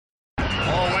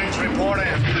report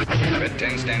in. Red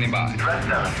 10 standing by. Red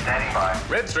 7 standing by.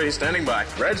 Red 3 standing by.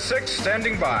 Red 6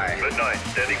 standing by. Red 9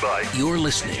 standing by. You're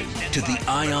listening to the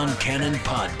Ion Cannon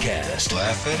Podcast.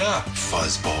 Laugh it up,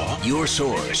 fuzzball. Your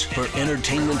source for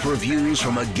entertainment reviews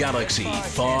from a galaxy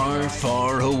far,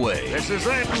 far away. This is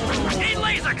it. Hey,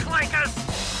 laser clankers!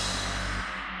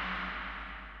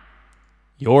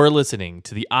 You're listening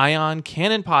to the Ion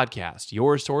Cannon Podcast,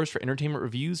 your source for entertainment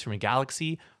reviews from a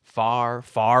galaxy far,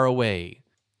 far away.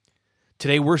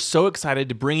 Today, we're so excited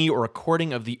to bring you a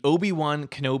recording of the Obi-Wan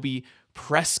Kenobi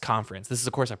press conference. This is,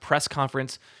 of course, a press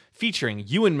conference featuring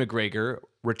Ewan McGregor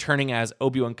returning as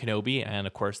Obi-Wan Kenobi and,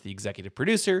 of course, the executive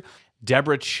producer,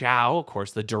 Deborah Chow, of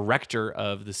course, the director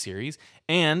of the series,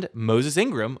 and Moses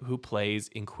Ingram, who plays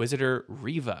Inquisitor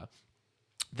Reva.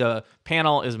 The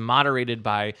panel is moderated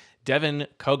by Devin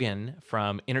Kogan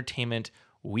from Entertainment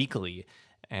Weekly,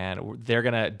 and they're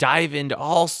going to dive into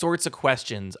all sorts of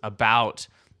questions about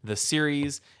the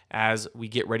series as we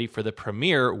get ready for the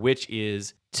premiere, which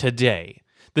is today.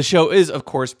 The show is, of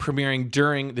course, premiering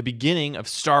during the beginning of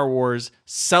Star Wars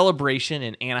Celebration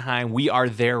in Anaheim. We are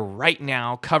there right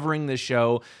now covering the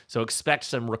show, so expect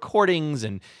some recordings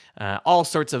and all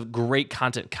sorts of great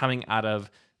content coming out of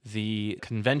the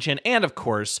convention. And, of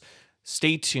course,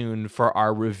 stay tuned for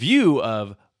our review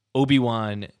of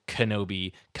Obi-Wan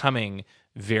Kenobi coming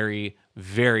very,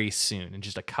 very soon in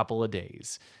just a couple of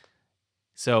days.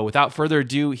 So without further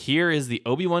ado, here is the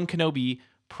Obi-Wan Kenobi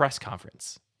press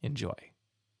conference. Enjoy.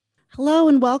 Hello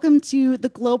and welcome to the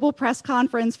global press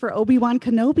conference for Obi-Wan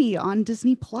Kenobi on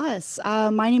Disney+.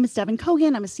 My name is Devin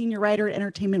Kogan. I'm a senior writer at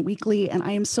Entertainment Weekly, and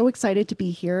I am so excited to be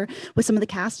here with some of the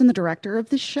cast and the director of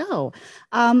the show.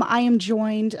 I am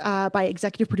joined by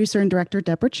executive producer and director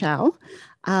Deborah Chow,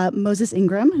 Moses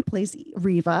Ingram, who plays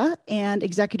Reva, and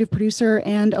executive producer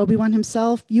and Obi-Wan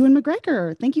himself, Ewan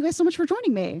McGregor. Thank you guys so much for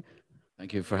joining me.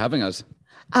 Thank you for having us.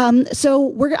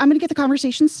 So I'm going to get the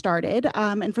conversation started.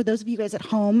 And for those of you guys at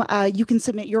home, you can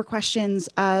submit your questions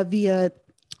via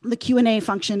the Q&A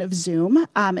function of Zoom,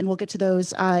 and we'll get to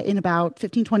those in about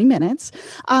 15, 20 minutes.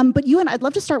 But Ewan, I'd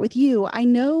love to start with you. I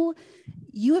know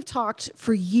you have talked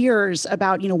for years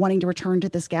about, wanting to return to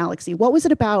this galaxy. What was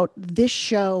it about this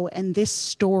show and this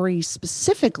story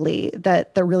specifically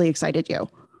that really excited you?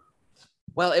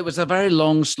 Well, it was a very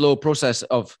long, slow process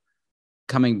of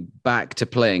coming back to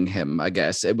playing him, I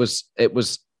guess. It was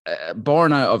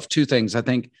born out of two things. I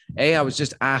think, I was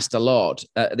just asked a lot.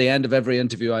 At the end of every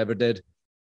interview I ever did,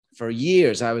 for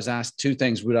years, I was asked two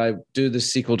things. Would I do the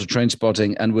sequel to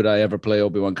Trainspotting, and would I ever play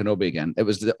Obi-Wan Kenobi again? It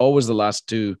was always the last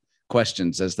two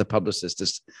questions, as the publicist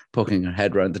is poking her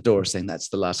head around the door saying, that's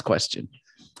the last question.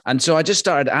 And so I just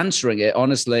started answering it,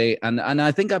 honestly. And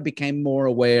I think I became more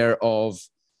aware of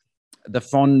the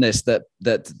fondness that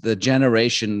the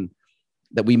generation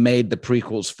that we made the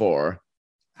prequels for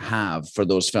have for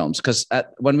those films. Because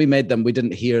when we made them, we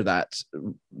didn't hear that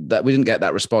we didn't get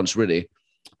that response really.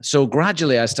 So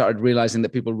gradually I started realizing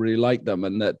that people really liked them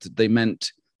and that they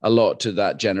meant a lot to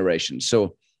that generation.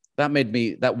 So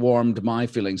that warmed my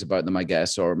feelings about them, I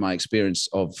guess, or my experience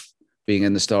of being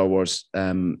in the Star Wars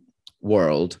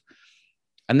world.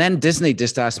 And then Disney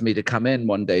just asked me to come in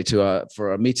one day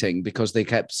for a meeting because they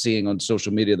kept seeing on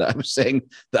social media that I was saying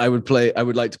that I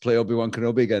would like to play Obi-Wan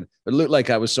Kenobi again. It looked like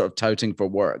I was sort of touting for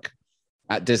work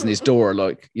at Disney's door,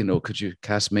 like, could you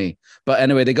cast me? But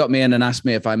anyway, they got me in and asked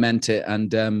me if I meant it.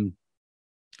 And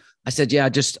I said, yeah,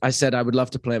 I said I would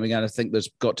love to play him again. I think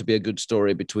there's got to be a good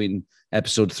story between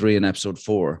episode 3 and episode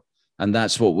 4. And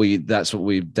that's what we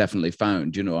definitely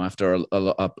found, after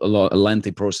a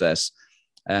lengthy process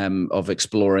of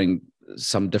exploring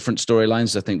some different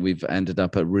storylines. I think we've ended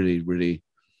up a really, really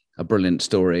a brilliant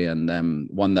story, and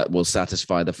one that will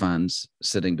satisfy the fans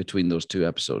sitting between those two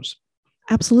episodes.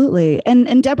 Absolutely.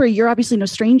 And Deborah, you're obviously no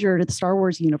stranger to the Star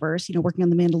Wars universe, working on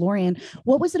The Mandalorian.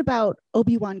 What was it about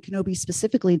Obi-Wan Kenobi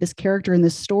specifically, this character in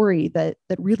this story, that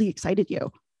really excited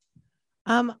you?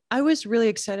 I was really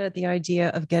excited at the idea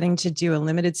of getting to do a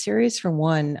limited series for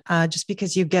one, just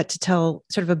because you get to tell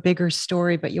sort of a bigger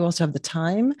story, but you also have the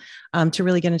time to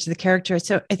really get into the character.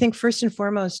 So I think first and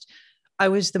foremost, I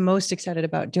was the most excited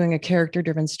about doing a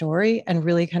character-driven story and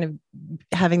really kind of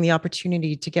having the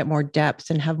opportunity to get more depth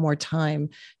and have more time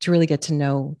to really get to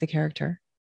know the character.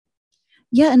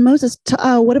 Yeah, and Moses,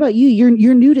 what about you?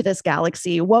 You're new to this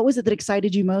galaxy. What was it that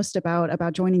excited you most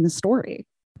about joining the story?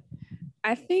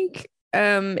 I think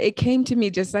it came to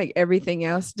me just like everything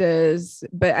else does,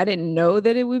 but I didn't know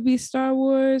that it would be Star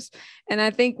Wars. And I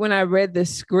think when I read the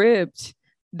script,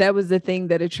 that was the thing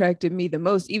that attracted me the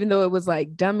most, even though it was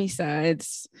like dummy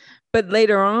sides. But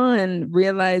later on,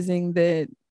 realizing that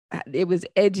it was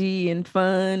edgy and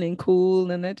fun and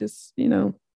cool, and I just,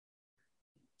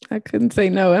 I couldn't say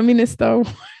no. I mean, it's Star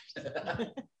Wars.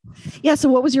 Yeah. So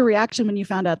what was your reaction when you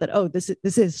found out that, oh, this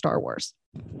is Star Wars?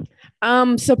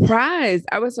 Surprised.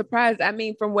 I was surprised. I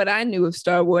mean, from what I knew of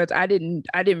Star Wars, I didn't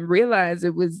realize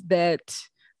it was that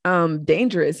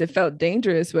dangerous. It felt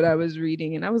dangerous what I was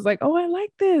reading, and I was like, oh, I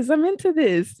like this. I'm into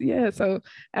this. Yeah. So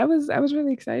I was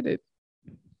really excited.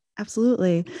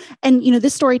 Absolutely. And,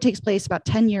 this story takes place about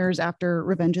 10 years after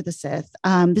Revenge of the Sith.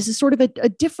 This is sort of a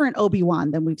different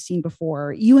Obi-Wan than we've seen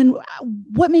before. Ewan,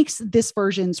 what makes this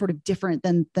version sort of different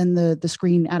than the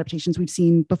screen adaptations we've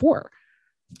seen before?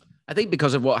 I think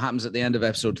because of what happens at the end of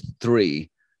episode 3,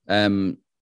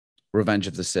 Revenge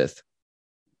of the Sith.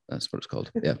 That's what it's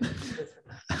called. Yeah.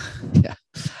 Yeah.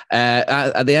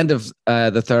 At the end of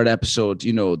the 3rd episode,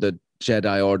 the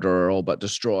Jedi Order are all but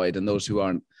destroyed, and those who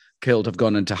aren't killed have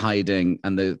gone into hiding,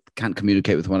 and they can't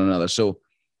communicate with one another. So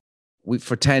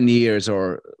for 10 years,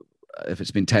 or if it's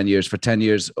been 10 years, for 10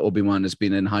 years, Obi-Wan has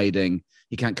been in hiding.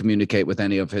 He can't communicate with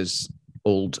any of his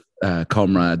old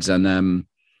comrades, and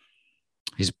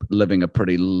he's living a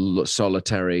pretty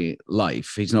solitary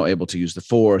life. He's not able to use the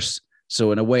Force.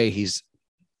 So in a way, he's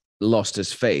lost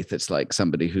his faith. It's like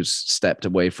somebody who's stepped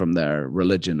away from their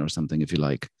religion or something, if you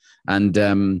like. And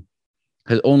the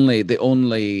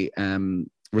only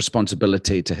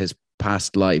responsibility to his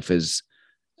past life is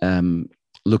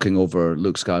looking over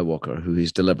Luke Skywalker, who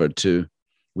he's delivered to,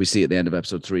 we see at the end of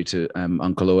episode 3, to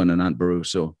Uncle Owen and Aunt Beru.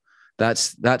 So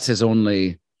that's his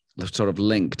only sort of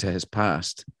link to his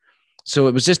past. So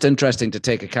it was just interesting to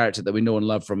take a character that we know and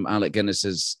love from Alec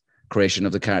Guinness's creation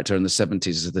of the character in the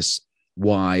 70s as this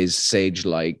wise,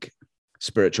 sage-like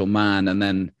spiritual man, and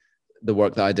then the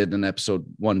work that I did in episode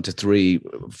 1 to 3,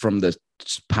 from the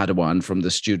Padawan, from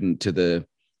the student to the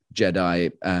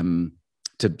Jedi,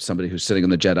 to somebody who's sitting on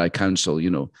the Jedi Council,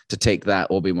 to take that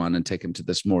Obi-Wan and take him to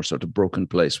this more sort of broken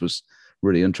place was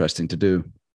really interesting to do.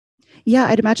 Yeah,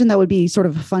 I'd imagine that would be sort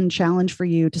of a fun challenge for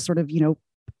you to sort of,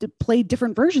 to play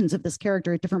different versions of this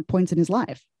character at different points in his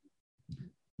life.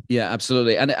 Yeah,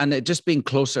 absolutely. And it just being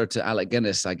closer to Alec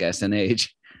Guinness, I guess, in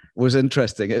age was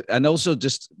interesting. And also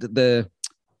just the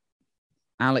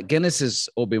Alec Guinness's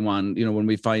Obi-Wan, when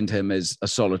we find him, is a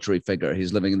solitary figure.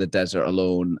 He's living in the desert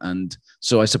alone. And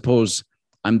so I suppose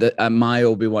my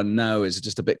Obi-Wan now is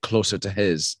just a bit closer to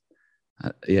his.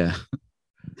 Yeah.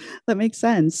 That makes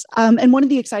sense. And one of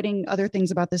the exciting other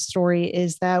things about this story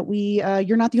is that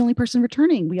you're not the only person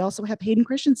returning. We also have Hayden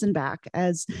Christensen back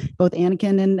as both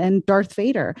Anakin and Darth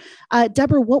Vader.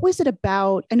 Deborah, what was it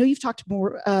about? I know you've talked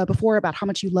more before about how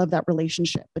much you love that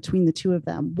relationship between the two of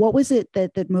them. What was it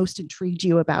that most intrigued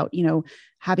you about,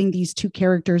 having these two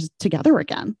characters together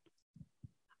again?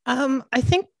 I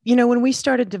think, when we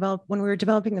were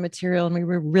developing the material and we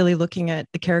were really looking at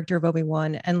the character of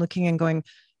Obi-Wan and looking and going,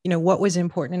 what was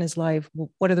important in his life?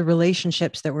 What are the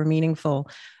relationships that were meaningful?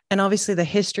 And obviously the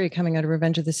history coming out of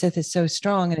Revenge of the Sith is so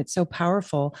strong and it's so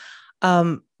powerful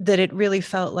that it really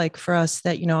felt like for us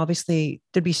that, obviously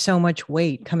there'd be so much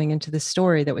weight coming into the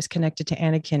story that was connected to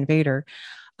Anakin Vader.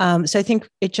 So I think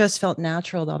it just felt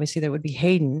natural, obviously, that it would be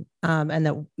Hayden and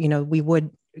that, we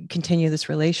would continue this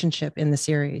relationship in the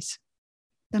series.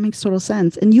 That makes total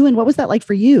sense. And Ewan, what was that like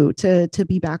for you to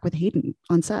be back with Hayden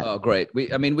on set? Oh, great.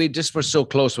 We just were so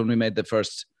close when we made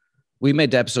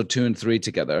episode 2 and 3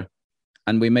 together,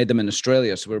 and we made them in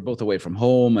Australia. So we were both away from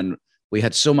home, and we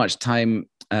had so much time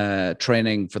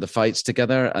training for the fights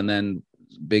together and then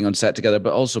being on set together.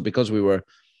 But also because we were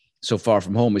so far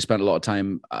from home, we spent a lot of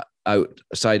time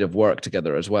outside of work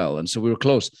together as well. And so we were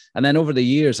close. And then over the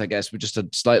years, I guess we just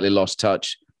had slightly lost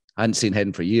touch. I hadn't seen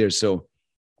Hayden for years. So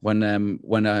when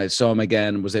I saw him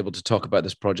again and was able to talk about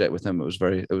this project with him, it was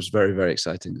very, very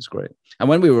exciting. It was great. And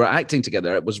when we were acting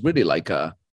together, it was really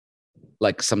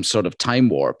like some sort of time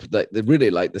warp. That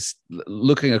really, like, this,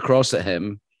 looking across at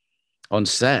him on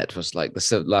set was like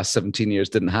the last 17 years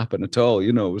didn't happen at all.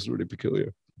 It was really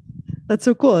peculiar. That's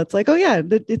so cool. It's like, oh yeah,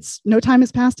 it's no time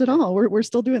has passed at all. We're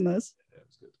still doing this.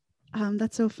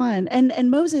 That's so fun. And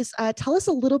Moses, tell us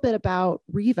a little bit about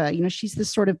Reva. She's this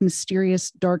sort of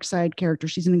mysterious dark side character.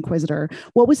 She's an inquisitor.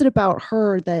 What was it about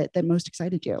her that most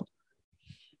excited you?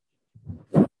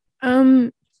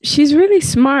 She's really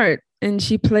smart, and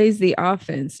she plays the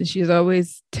offense, and she's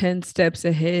always 10 steps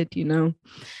ahead.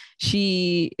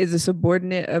 She is a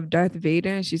subordinate of Darth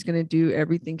Vader, and she's going to do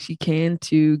everything she can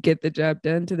to get the job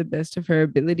done to the best of her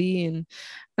ability. And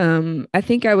I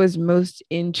think I was most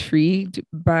intrigued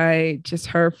by just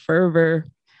her fervor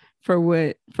for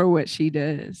what she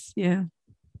does. Yeah.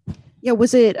 Yeah.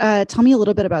 Was it, tell me a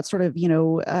little bit about sort of,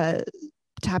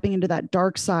 tapping into that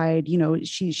dark side.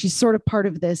 She's sort of part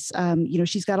of this.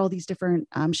 She's got all these different.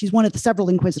 She's one of the several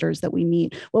Inquisitors that we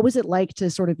meet. What was it like to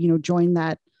sort of join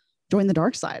the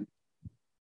dark side?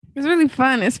 It's really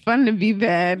fun. It's fun to be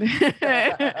bad.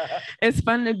 It's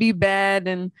fun to be bad.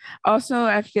 And also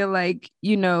I feel like,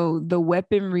 the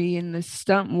weaponry and the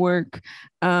stunt work,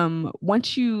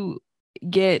 once you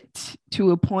get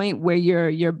to a point where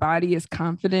your body is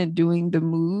confident doing the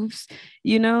moves,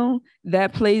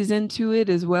 that plays into it,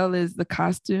 as well as the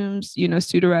costumes.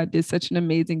 Studerot did such an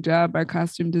amazing job, our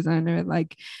costume designer,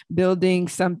 like building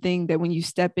something that when you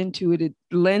step into it, it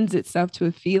lends itself to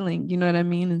a feeling, you know what I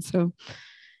mean? And so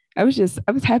I was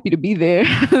happy to be there.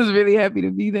 I was really happy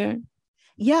to be there.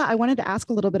 Yeah, I wanted to ask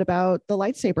a little bit about the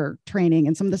lightsaber training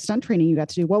and some of the stunt training you got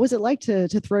to do. What was it like to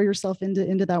throw yourself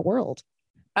into that world?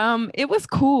 It was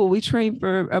cool. We trained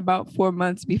for about 4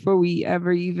 months before we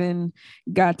ever even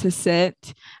got to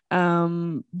set.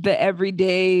 The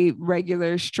everyday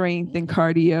regular strength and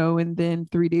cardio, and then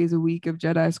 3 days a week of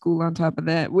Jedi school on top of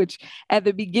that, which at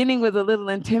the beginning was a little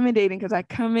intimidating because I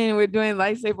come in, we're doing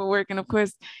lightsaber work, and of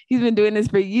course he's been doing this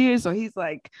for years, so he's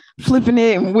like flipping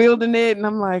it and wielding it, and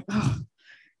I'm like, oh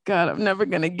God, I'm never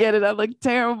gonna get it. I look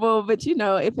terrible, but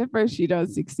if at first you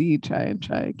don't succeed, try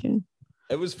again.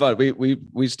 It was fun.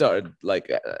 We started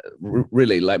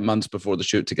really like months before the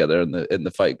shoot together in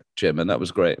the fight gym, and that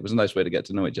was great. It was a nice way to get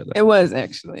to know each other. It was.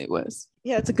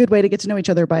 Yeah, it's a good way to get to know each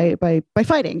other by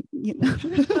fighting. Yes.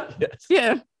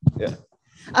 Yeah.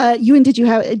 Ewan, did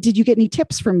you get any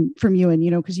tips from Ewan?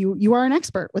 Because you are an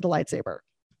expert with a lightsaber.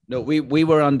 No, we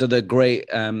were under the great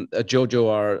Jojo,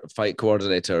 our fight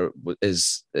coordinator,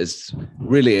 is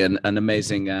really an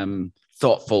amazing,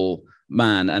 thoughtful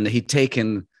man, and he'd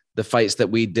taken the fights that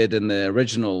we did in the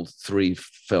original 3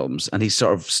 films, and he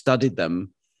sort of studied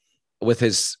them with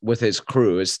his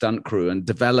crew, his stunt crew, and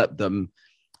developed them.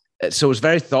 So it was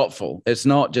very thoughtful. It's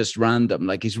not just random.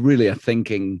 Like, he's really a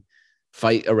thinking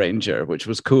fight arranger, which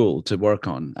was cool to work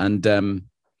on. And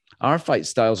our fight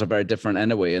styles are very different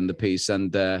anyway in the piece,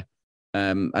 and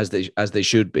as they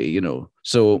should be,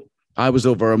 So I was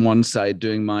over on one side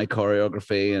doing my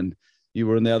choreography, and you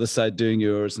were on the other side doing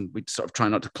yours, and we'd sort of try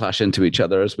not to clash into each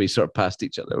other as we sort of passed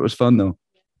each other. It was fun though.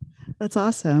 That's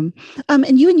awesome.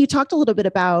 And you talked a little bit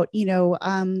about,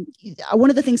 one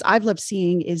of the things I've loved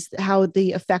seeing is how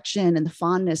the affection and the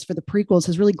fondness for the prequels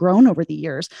has really grown over the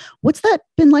years. What's that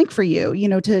been like for you?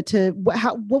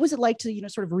 What was it like to,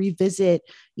 sort of revisit,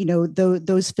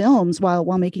 those films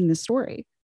while making this story?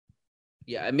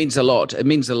 Yeah, it means a lot. It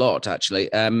means a lot, actually.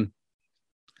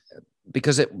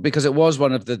 Because it was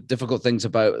one of the difficult things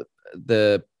about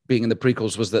the being in the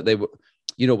prequels was that they were,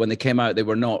 when they came out,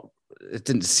 it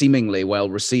didn't seemingly well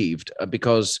received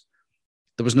because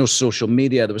there was no social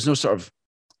media. There was no sort of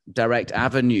direct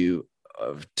avenue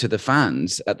to the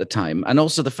fans at the time. And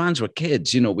also the fans were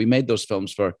kids. We made those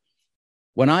films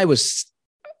when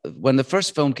the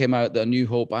first film came out, The New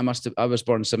Hope, I was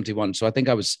born in 1971. So I think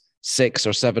I was 6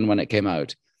 or 7 when it came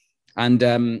out.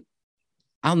 And,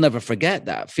 I'll never forget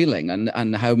that feeling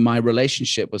and how my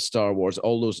relationship with Star Wars,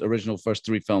 all those original first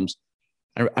 3 films,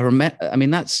 I remember. I mean,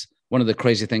 that's one of the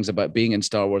crazy things about being in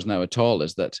Star Wars now at all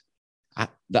is that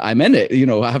I'm in it,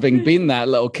 having been that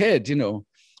little kid,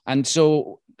 And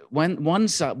so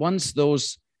once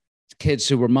those kids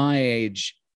who were my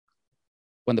age,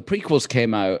 when the prequels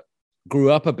came out,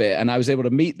 grew up a bit, and I was able to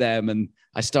meet them, and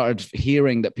I started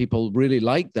hearing that people really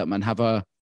liked them and have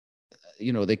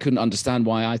they couldn't understand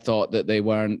why I thought that they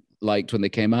weren't liked when they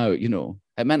came out,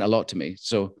 it meant a lot to me.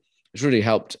 So it's really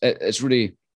helped. It's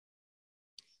really,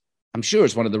 I'm sure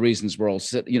it's one of the reasons we're all,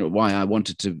 why I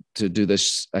wanted to do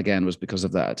this again was because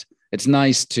of that. It's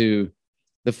nice the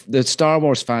Star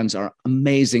Wars fans are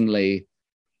amazingly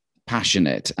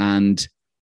passionate, and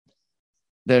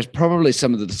there's probably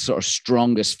some of the sort of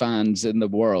strongest fans in the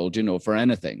world, for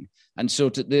anything. And so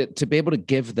to be able to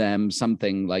give them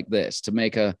something like this, to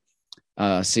make a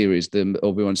series, the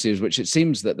Obi-Wan series, which it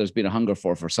seems that there's been a hunger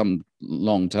for some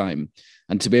long time,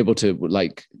 and to be able to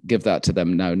give that to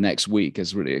them now next week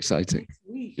is really exciting. Next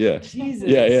week. Yeah.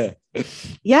 Jesus.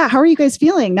 Yeah. How are you guys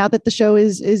feeling now that the show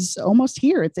is almost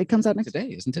here? It comes out next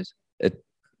today, isn't it?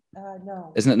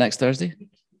 No. Isn't it next Thursday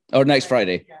or next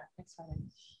Friday? Yeah, next Friday.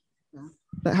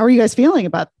 But how are you guys feeling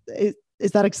about it?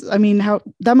 Is that, how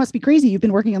that must be crazy. You've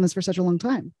been working on this for such a long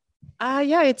time.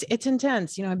 Yeah, it's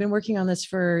intense. I've been working on this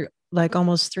for like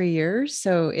almost 3 years.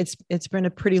 So it's been a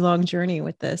pretty long journey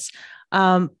with this.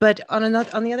 But on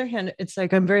the other hand, it's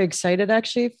like, I'm very excited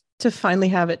actually to finally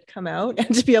have it come out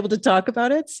and to be able to talk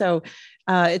about it. So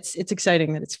it's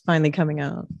exciting that it's finally coming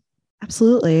out.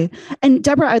 Absolutely. And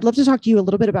Deborah, I'd love to talk to you a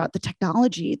little bit about the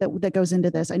technology that goes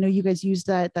into this. I know you guys use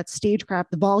that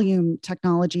stagecraft, the volume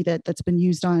technology that's been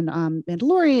used on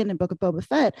Mandalorian and Book of Boba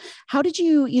Fett. How did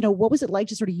you, what was it like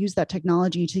to sort of use that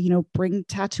technology to, bring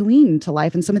Tatooine to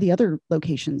life and some of the other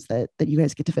locations that you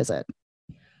guys get to visit?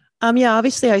 Yeah,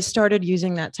 obviously I started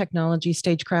using that technology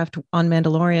stagecraft on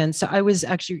Mandalorian. So I was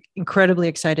actually incredibly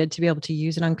excited to be able to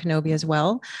use it on Kenobi as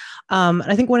well. And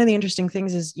I think one of the interesting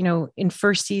things is, in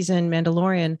first season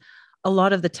Mandalorian, a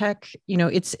lot of the tech,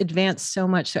 it's advanced so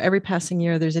much. So every passing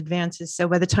year there's advances. So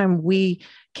by the time we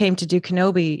came to do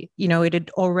Kenobi,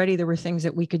 there were things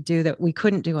that we could do that we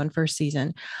couldn't do on first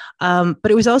season. But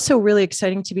it was also really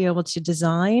exciting to be able to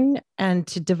design and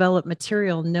to develop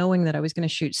material, knowing that I was going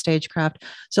to shoot stagecraft.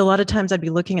 So a lot of times I'd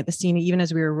be looking at the scene, even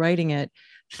as we were writing it,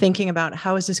 thinking about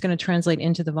how is this going to translate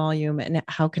into the volume and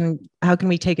how can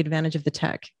we take advantage of the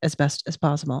tech as best as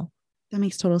possible. That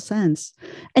makes total sense.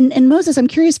 And Moses, I'm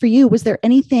curious for you, was there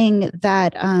anything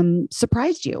that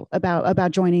surprised you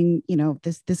about joining,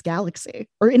 this galaxy,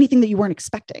 or anything that you weren't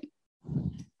expecting?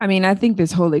 I mean, I think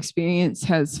this whole experience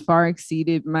has far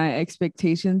exceeded my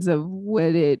expectations of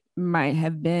what it might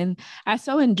have been. I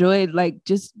so enjoyed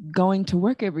just going to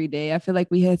work every day. I feel like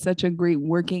we had such a great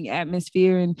working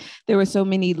atmosphere, and there were so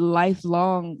many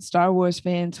lifelong Star Wars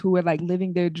fans who were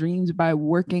living their dreams by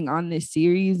working on this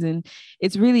series. And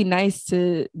it's really nice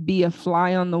to be a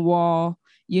fly on the wall,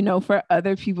 for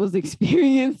other people's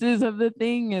experiences of the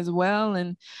thing as well.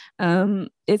 And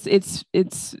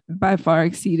it's by far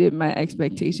exceeded my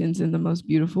expectations in the most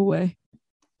beautiful way.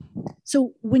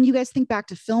 So when you guys think back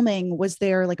to filming, was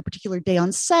there a particular day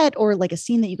on set or a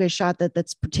scene that you guys shot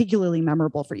that's particularly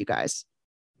memorable for you guys?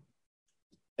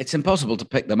 It's impossible to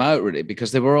pick them out really,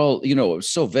 because they were all, it was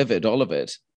so vivid, all of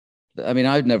it. I mean,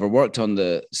 I'd never worked on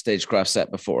the stagecraft set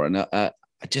before, and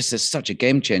it's such a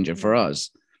game changer for us.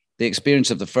 The experience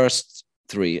of the first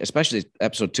three, especially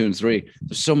episode 2 and 3,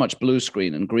 there's so much blue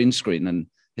screen and green screen, and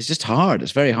it's just hard.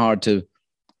 It's very hard to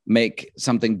make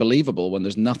something believable when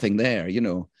there's nothing there,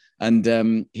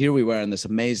 And here we were in this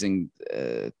amazing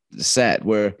set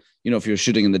where, if you're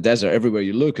shooting in the desert, everywhere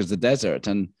you look is the desert.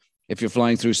 And if you're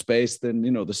flying through space, then,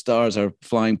 the stars are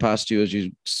flying past you as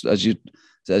you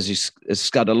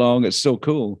scud along. It's so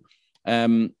cool.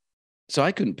 So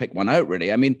I couldn't pick one out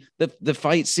really. I mean, the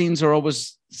fight scenes are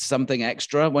always something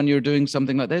extra when you're doing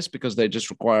something like this, because they just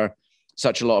require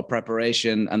such a lot of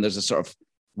preparation, and there's a sort of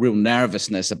real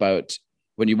nervousness about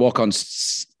when you walk on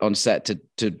set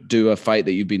to do a fight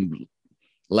that you've been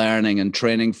learning and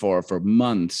training for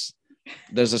months.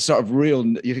 There's a sort of real,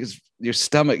 your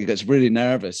stomach gets really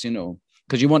nervous,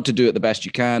 because you want to do it the best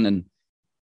you can, and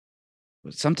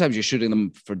sometimes you're shooting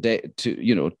them for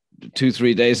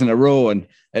 2-3 days in a row, and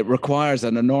it requires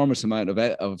an enormous amount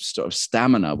of sort of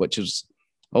stamina, which is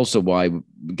also why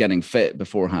getting fit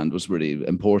beforehand was really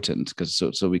important, because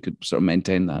so we could sort of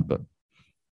maintain that. But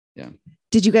yeah.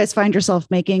 Did you guys find yourself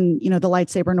making, the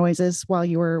lightsaber noises while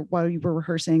you were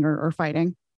rehearsing or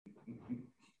fighting?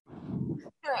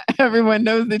 Everyone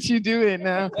knows that you do it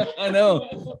now. I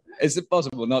know. It's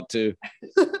impossible not to.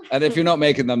 And if you're not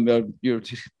making them, you're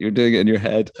doing it in your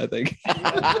head, I think.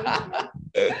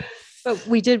 But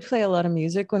we did play a lot of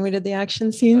music when we did the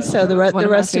action scenes, so the rest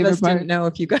of us didn't know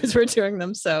if you guys were doing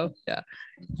them. So yeah.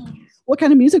 What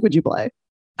kind of music would you play?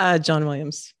 John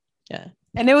Williams. Yeah.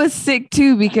 And it was sick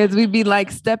too, because we'd be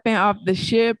stepping off the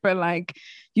ship or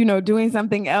doing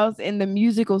something else, and the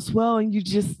music will swell, and you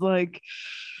just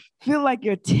feel like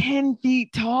you're 10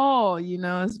 feet tall.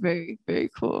 It's very,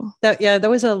 very cool. That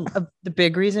was the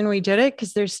big reason we did it,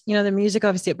 because there's, the music,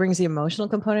 obviously it brings the emotional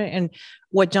component, and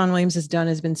what John Williams has done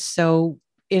has been so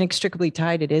inextricably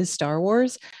tied. It is Star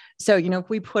Wars. So, if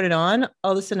we put it on,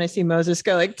 all of a sudden I see Moses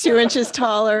go 2 inches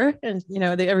taller, and,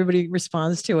 everybody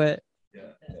responds to it. Yeah.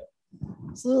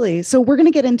 Absolutely. So we're going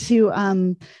to get into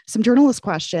some journalist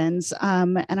questions.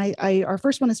 And our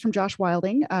first one is from Josh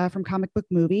Wilding from Comic Book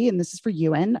Movie. And this is for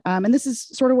Ewan. And this is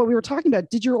sort of what we were talking about.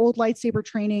 Did your old lightsaber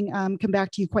training come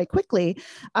back to you quite quickly?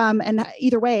 And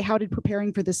either way, how did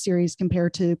preparing for this series compare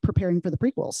to preparing for the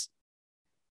prequels?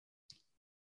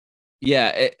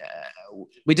 Yeah,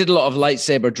 we did a lot of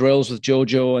lightsaber drills with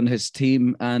Jojo and his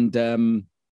team. And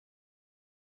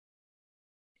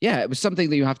yeah, it was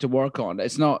something that you have to work on.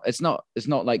 It's not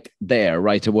there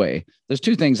right away. There's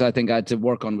 2 things I think I had to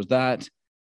work on, was that,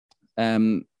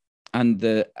 and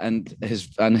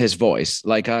his voice.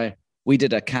 We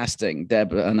did a casting,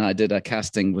 Deb and I did a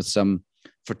casting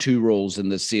for 2 roles in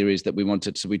the series that we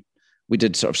wanted. So we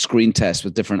did sort of screen tests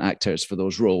with different actors for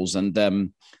those roles, and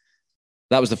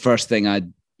that was the first thing I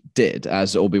did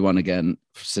as Obi-Wan again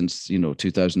since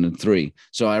 2003.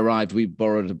 So I arrived. We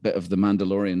borrowed a bit of the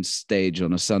Mandalorian stage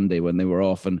on a Sunday when they were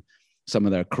off, and some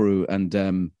of their crew.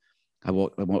 And I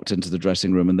walked into the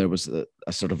dressing room, and there was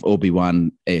a sort of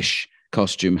Obi-Wan-ish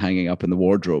costume hanging up in the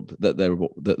wardrobe that the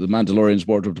Mandalorian's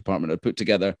wardrobe department had put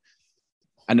together.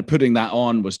 And putting that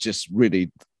on was just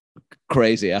really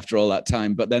crazy after all that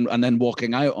time. But then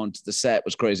walking out onto the set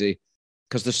was crazy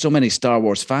because there's so many Star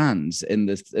Wars fans in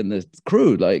the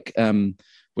crew, like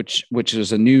which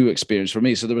was a new experience for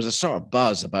me. So there was a sort of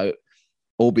buzz about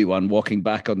Obi-Wan walking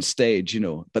back on stage,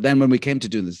 But then when we came to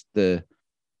do the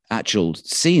actual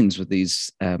scenes with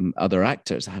these other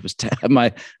actors, I was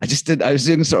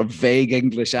doing a sort of vague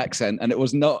English accent, and it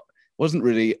wasn't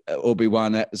really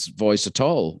Obi-Wan's voice at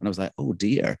all. And I was like, oh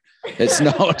dear, it's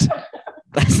not.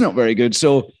 That's not very good.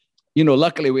 So,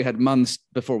 luckily we had months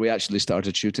before we actually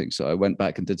started shooting. So I went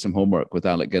back and did some homework with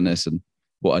Alec Guinness and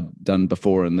what I'd done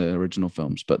before in the original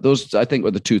films. But those, I think,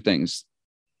 were the two things.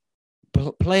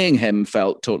 Playing him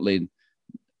felt totally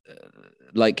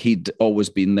like he'd always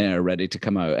been there, ready to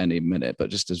come out any minute, but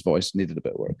just his voice needed a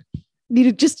bit of work.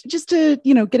 Needed just to,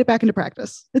 get it back into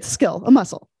practice. It's a skill, a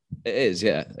muscle. It is.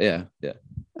 Yeah.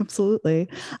 Absolutely.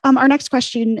 Our next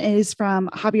question is from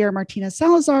Javier Martinez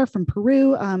Salazar from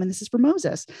Peru, and this is for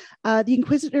Moses. The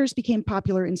Inquisitors became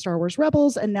popular in Star Wars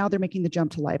Rebels, and now they're making the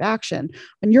jump to live action.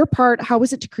 On your part, how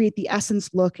was it to create the essence,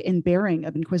 look, and bearing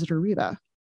of Inquisitor Reva?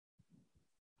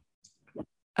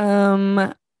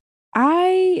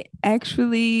 I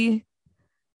actually,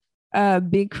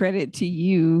 big credit to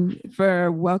you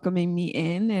for welcoming me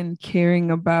in and caring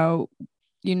about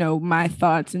my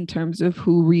thoughts in terms of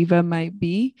who Reva might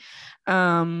be.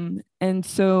 And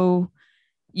so,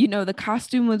 the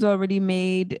costume was already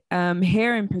made.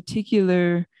 Hair in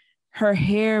particular, her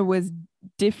hair was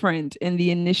different in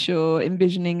the initial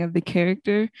envisioning of the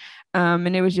character.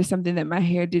 And it was just something that my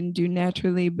hair didn't do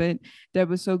naturally, but that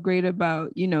was so great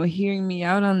about, hearing me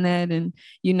out on that. And,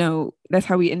 that's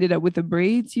how we ended up with the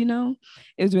braids, it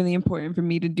was really important for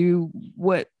me to do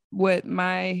what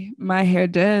my hair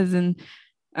does. And,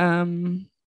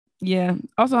 yeah.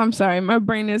 Also, I'm sorry, my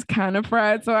brain is kind of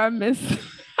fried, so I missed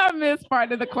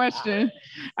part of the question.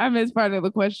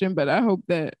 But I hope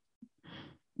that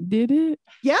did it.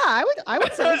 Yeah, I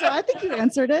would say so. I think you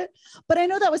answered it. But I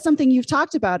know that was something you've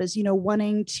talked about is,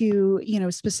 wanting to,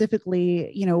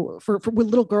 specifically, for with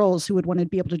little girls who would want to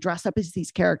be able to dress up as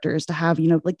these characters, to have,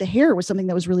 like the hair was something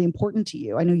that was really important to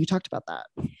you. I know you talked about that.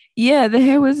 Yeah, the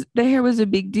hair was a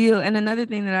big deal. And another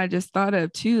thing that I just thought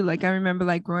of too, like I remember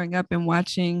like growing up and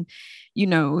watching,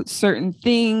 certain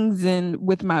things and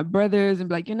with my brothers and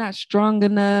be like, you're not strong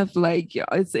enough. Like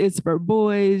it's for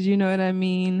boys, you know what I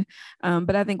mean?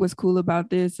 But I think what's cool about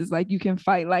this is like, you can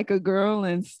fight like a girl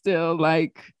and still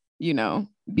like,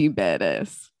 be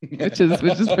badass, which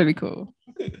is pretty cool.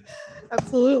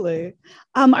 Absolutely.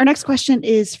 Our next question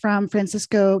is from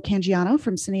Francisco Cangiano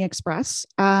from Cine Express.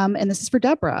 And this is for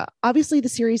Deborah. Obviously, the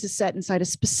series is set inside a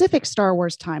specific Star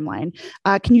Wars timeline.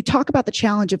 Can you talk about the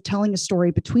challenge of telling a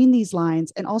story between these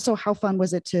lines? And also how fun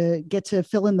was it to get to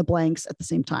fill in the blanks at the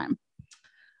same time?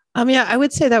 Yeah, I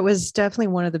would say that was definitely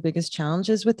one of the biggest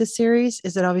challenges with the series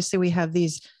is that obviously we have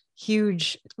these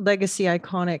huge legacy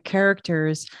iconic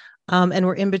characters. And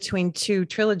we're in between two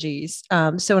trilogies.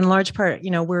 So in large part,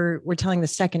 we're telling the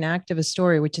second act of a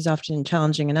story, which is often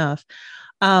challenging enough.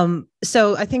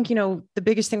 So I think, the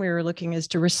biggest thing we were looking is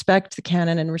to respect the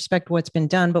canon and respect what's been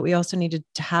done, but we also needed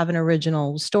to have an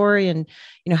original story and,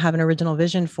 have an original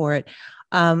vision for it.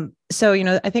 So,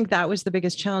 I think that was the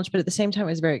biggest challenge, but at the same time,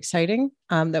 it was very exciting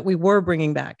that we were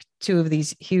bringing back two of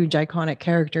these huge iconic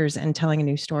characters and telling a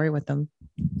new story with them.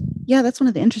 Yeah, that's one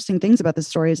of the interesting things about this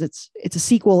story is it's a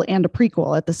sequel and a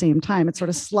prequel at the same time. It sort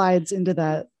of slides into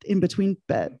that in-between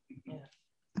bit.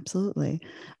 Absolutely.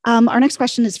 Our next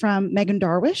question is from Megan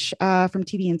Darwish from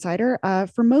TV Insider.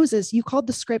 For Moses, you called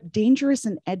the script dangerous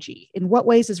and edgy. In what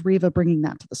ways is Reva bringing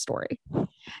that to the story?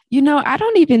 I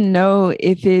don't even know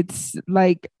if it's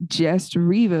like just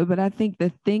Reva, but I think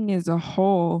the thing as a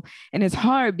whole, and it's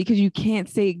hard because you can't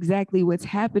say exactly what's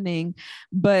happening,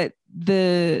 but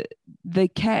the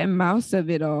cat and mouse of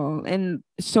it all and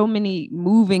so many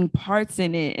moving parts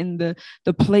in it and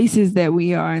the places that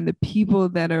we are and the people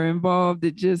that are involved,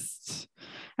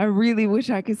 I really wish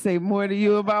I could say more to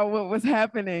you about what was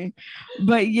happening.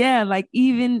 But yeah, like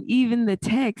even the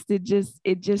text, it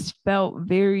just felt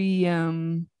very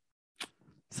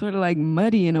sort of like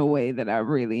muddy in a way that I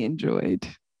really enjoyed.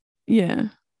 Yeah.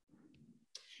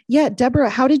 Yeah, Deborah,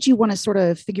 how did you want to sort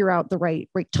of figure out the right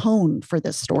tone for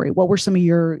this story? What were some of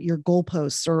your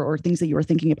goalposts or things that you were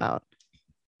thinking about?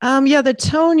 Yeah, the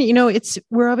tone,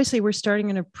 we're starting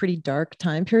in a pretty dark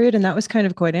time period. And that was kind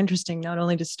of quite interesting, not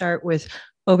only to start with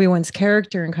Obi-Wan's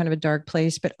character in kind of a dark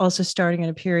place, but also starting in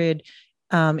a period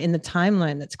in the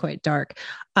timeline that's quite dark.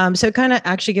 So it kind of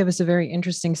actually gave us a very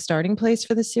interesting starting place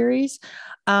for the series.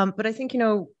 But I think,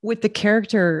 with the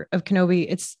character of Kenobi,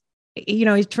 it's,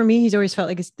 for me, he's always felt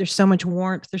like there's so much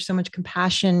warmth, there's so much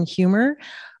compassion, humor,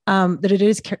 that it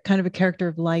is kind of a character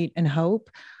of light and hope.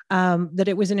 That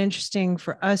it was interesting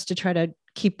for us to try to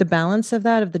keep the balance of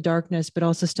that, of the darkness, but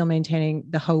also still maintaining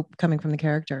the hope coming from the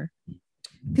character.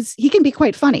 Because he can be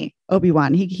quite funny,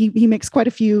 Obi-Wan. He makes quite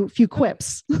a few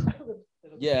quips.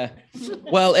 Yeah.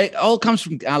 Well, it all comes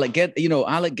from Alec Guinness.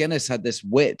 Alec Guinness had this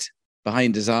wit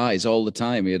behind his eyes all the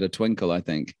time. He had a twinkle, I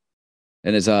think,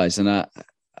 in his eyes. And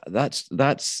that's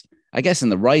I guess in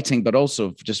the writing, but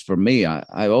also just for me,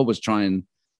 I always try and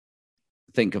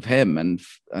think of him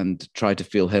and try to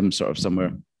feel him sort of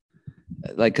somewhere,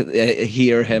 like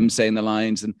hear him saying the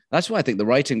lines. And that's why I think the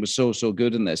writing was so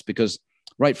good in this, because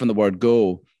right from the word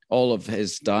go, all of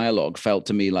his dialogue felt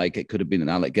to me like it could have been an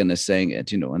Alec Guinness saying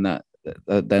it, and that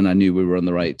then I knew we were on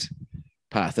the right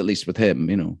path, at least with him,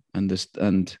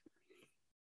 and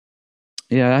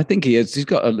yeah, I think he is. He's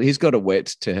got a wit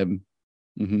to him.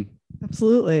 Mm-hmm.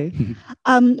 Absolutely.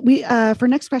 We for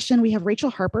next question, we have Rachel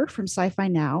Harper from Sci-Fi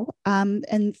Now.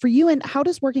 And for you, and how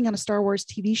does working on a Star Wars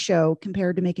TV show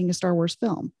compare to making a Star Wars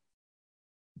film?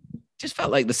 Just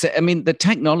felt like the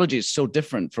technology is so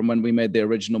different from when we made the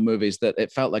original movies that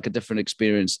it felt like a different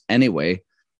experience anyway.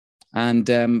 And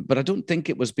but I don't think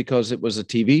it was because it was a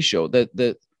TV show.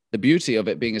 The beauty of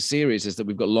it being a series is that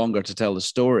we've got longer to tell the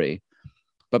story.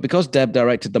 But because Deb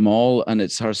directed them all and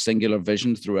it's her singular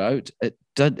vision throughout, it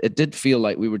did feel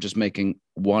like we were just making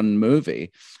one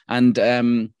movie. And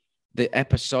the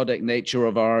episodic nature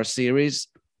of our series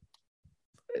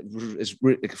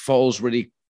it falls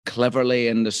really cleverly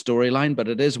in the storyline, but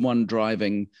it is one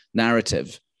driving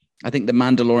narrative. I think The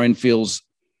Mandalorian feels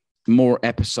more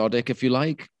episodic, if you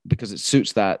like, because it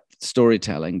suits that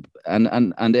storytelling.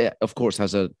 And it, of course,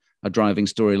 has a driving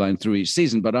storyline through each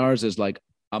season. But ours is like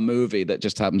a movie that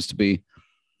just happens to be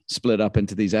split up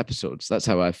into these episodes. That's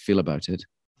how I feel about it.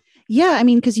 Yeah, I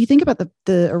mean, because you think about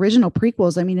the original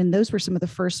prequels, I mean, and those were some of the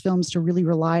first films to really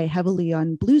rely heavily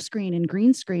on blue screen and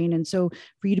green screen. And so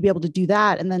for you to be able to do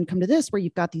that and then come to this where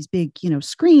you've got these big,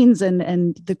 screens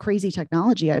and the crazy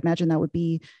technology, I imagine that would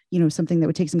be, something that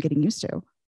would take some getting used to.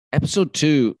 Episode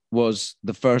 2 was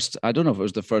the first, I don't know if it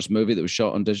was the first movie that was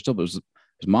shot on digital, but it was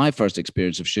my first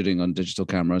experience of shooting on digital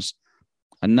cameras.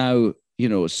 And now,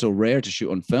 it's so rare to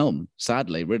shoot on film,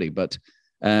 sadly, really. But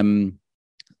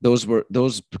those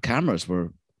cameras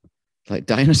were like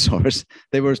dinosaurs.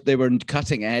 They were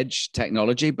cutting edge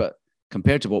technology, but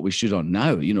compared to what we shoot on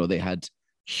now, they had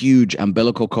huge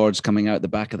umbilical cords coming out the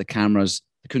back of the cameras.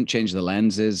 They couldn't change the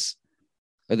lenses.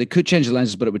 They could change the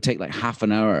lenses, but it would take like half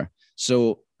an hour.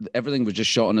 So everything was just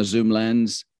shot on a zoom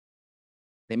lens.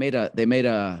 The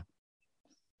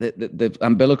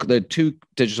umbilical, the two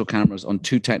digital cameras on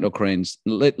two techno cranes.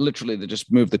 Literally, they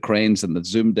just moved the cranes and they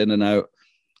zoomed in and out.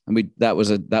 And that was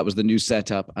the new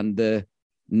setup. And the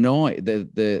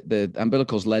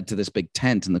umbilicals led to this big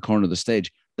tent in the corner of the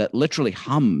stage that literally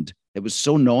hummed. It was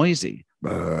so noisy.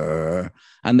 And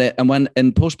when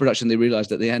in post-production they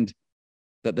realized at the end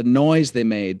that the noise they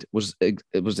made was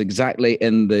exactly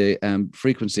in the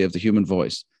frequency of the human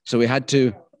voice. So we had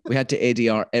to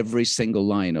ADR every single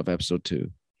line of episode 2.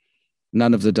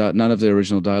 None of the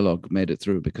original dialogue made it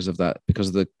through because of that,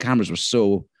 because the cameras were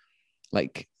so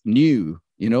like new,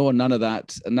 and none of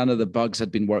the bugs had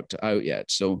been worked out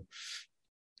yet. So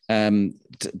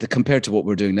compared to what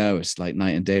we're doing now, it's like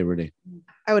night and day, really.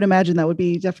 I would imagine that would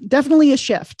be definitely a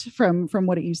shift from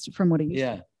what it used to.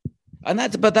 Yeah. And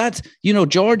that's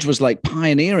George was like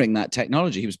pioneering that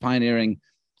technology. He was pioneering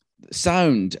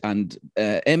sound and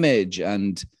image,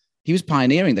 and he was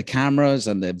pioneering the cameras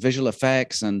and the visual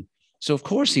effects. And so, of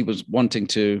course, he was wanting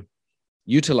to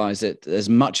utilize it as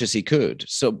much as he could.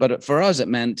 So, but for us, it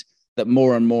meant that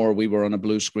more and more we were on a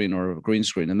blue screen or a green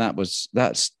screen. And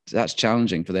that's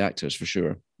challenging for the actors, for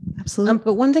sure. Absolutely.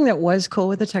 But one thing that was cool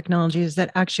with the technology is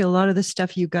that actually a lot of the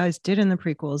stuff you guys did in the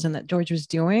prequels and that George was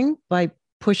doing by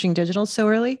pushing digital so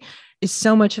early is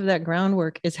so much of that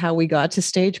groundwork is how we got to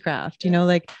stagecraft.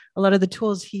 Like a lot of the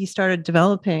tools he started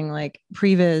developing, like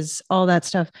previs, all that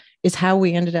stuff is how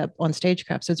we ended up on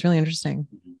stagecraft. So it's really interesting.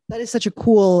 That is such a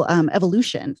cool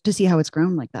evolution to see how it's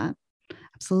grown like that.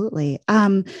 Absolutely.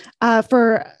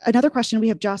 For another question, we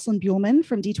have Jocelyn Buhlman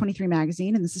from D23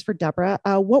 Magazine, and this is for Deborah.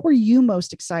 What were you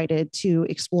most excited to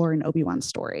explore in Obi-Wan's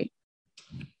story?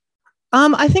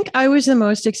 I think I was the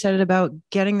most excited about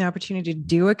getting the opportunity to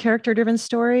do a character-driven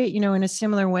story, in a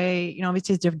similar way,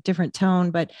 obviously it's a different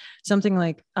tone, but something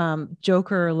like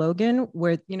Joker or Logan,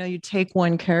 where, you take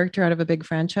one character out of a big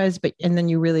franchise, and then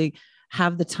you really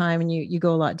have the time and you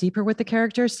go a lot deeper with the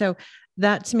character. So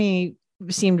that to me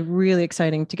seemed really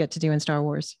exciting to get to do in Star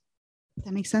Wars.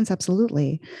 That makes sense.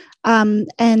 Absolutely.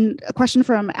 And a question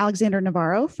from Alexander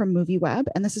Navarro from MovieWeb.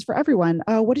 And this is for everyone.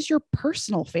 What is your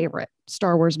personal favorite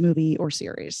Star Wars movie or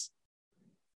series?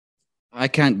 I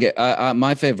can't get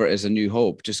my favorite is A New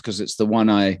Hope, just because it's the one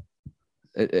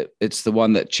it's the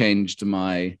one that changed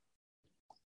my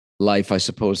life, I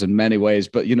suppose, in many ways.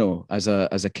 But as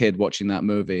a kid watching that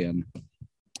movie,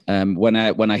 and when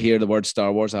I hear the word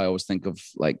Star Wars, I always think of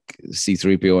like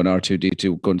C-3PO and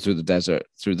R2-D2 going through the desert,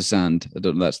 through the sand. I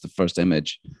don't know, that's the first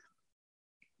image.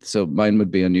 So mine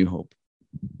would be A New Hope.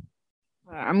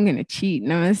 I'm gonna cheat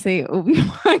and I'm gonna say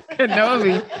Obi-Wan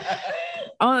Kenobi.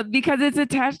 Because it's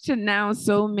attached to now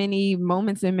so many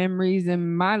moments and memories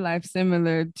in my life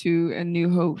similar to A New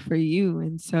Hope for you.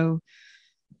 And so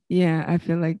yeah, I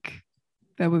feel like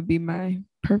that would be my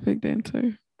perfect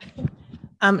answer.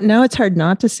 Now it's hard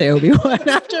not to say Obi-Wan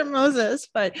after Moses,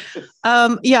 but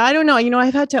I don't know.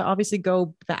 I've had to obviously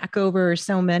go back over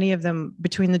so many of them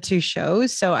between the two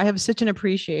shows. So I have such an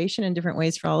appreciation in different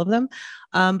ways for all of them.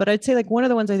 But I'd say like one of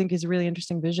the ones I think is really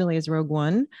interesting visually is Rogue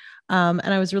One. And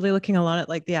I was really looking a lot at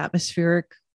like the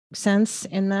atmospheric sense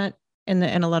in that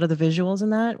and a lot of the visuals in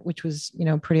that, which was,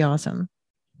 pretty awesome.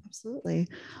 Absolutely.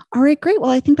 All right, great. Well,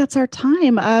 I think that's our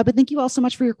time. But thank you all so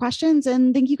much for your questions.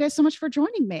 And thank you guys so much for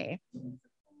joining me.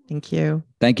 Thank you.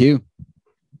 Thank you.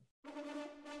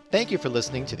 Thank you for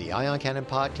listening to the Ion Cannon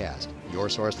Podcast, your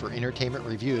source for entertainment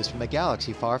reviews from a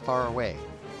galaxy far, far away.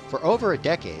 For over a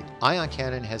decade, Ion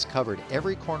Cannon has covered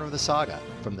every corner of the saga,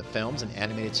 from the films and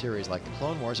animated series like The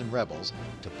Clone Wars and Rebels,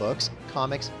 to books,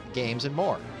 comics, games, and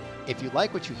more. If you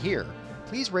like what you hear,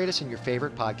 please rate us in your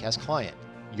favorite podcast client.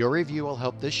 Your review will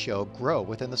help this show grow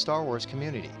within the Star Wars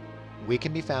community. We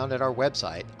can be found at our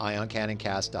website,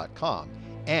 ioncanoncast.com,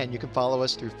 and you can follow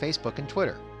us through Facebook and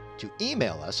Twitter. To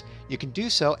email us, you can do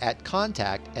so at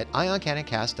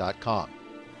contact@ioncanoncast.com.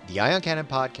 The Ion Cannon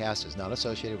Podcast is not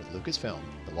associated with Lucasfilm,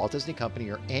 the Walt Disney Company,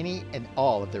 or any and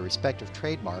all of their respective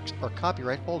trademarks or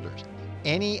copyright holders.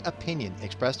 Any opinion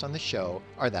expressed on the show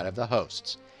are that of the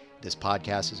hosts. This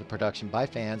podcast is a production by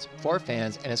fans, for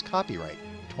fans, and is copyright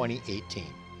 2018.